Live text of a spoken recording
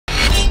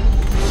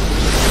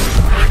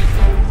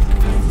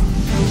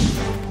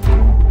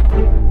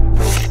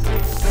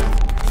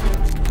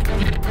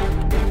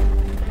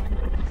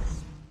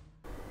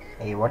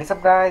What is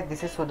up guys,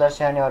 this is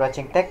Sudarshan, you are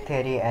watching Tech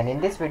Theory, and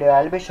in this video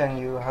I will be showing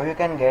you how you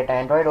can get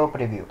Android O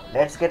preview.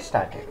 Let's get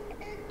started.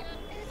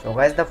 So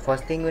guys, the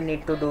first thing you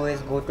need to do is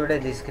go to the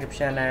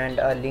description, and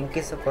a link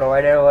is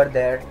provided over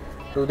there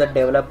to the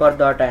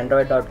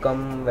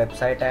developer.android.com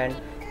website, and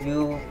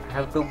you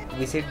have to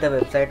visit the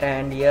website,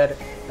 and here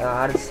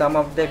are some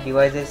of the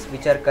devices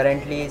which are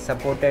currently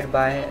supported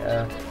by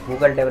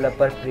Google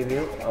Developer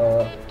Preview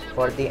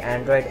for the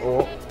Android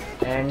O.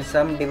 And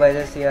some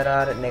devices here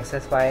are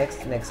Nexus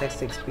 5X, Nexus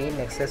 6P,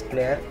 Nexus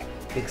Player,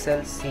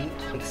 Pixel C,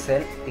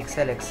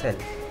 Pixel XL.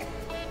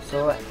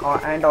 So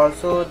and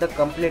also the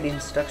complete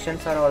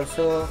instructions are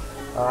also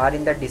are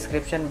in the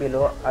description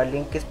below. A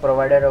link is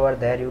provided over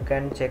there. You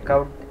can check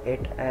out it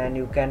and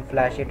you can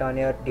flash it on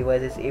your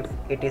devices if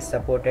it is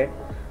supported.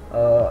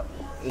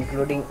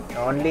 Including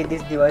only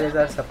these devices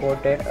are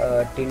supported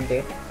till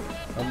date.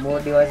 More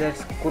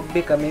devices could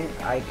be coming.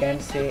 I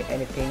can't say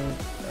anything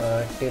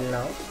till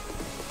now.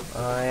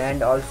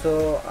 And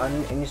also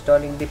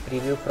uninstalling the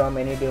preview from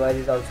any device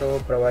is also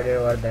provided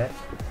over there.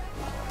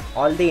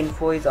 All the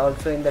info is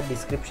also in the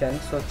description,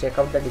 so check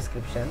out the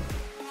description.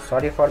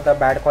 Sorry for the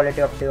bad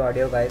quality of the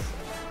audio guys.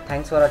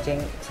 Thanks for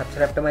watching.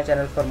 Subscribe to my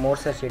channel for more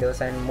such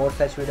videos, and more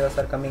such videos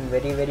are coming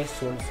very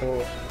soon,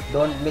 so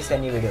don't miss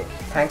any video.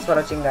 Thanks for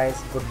watching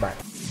guys.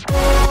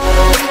 Goodbye.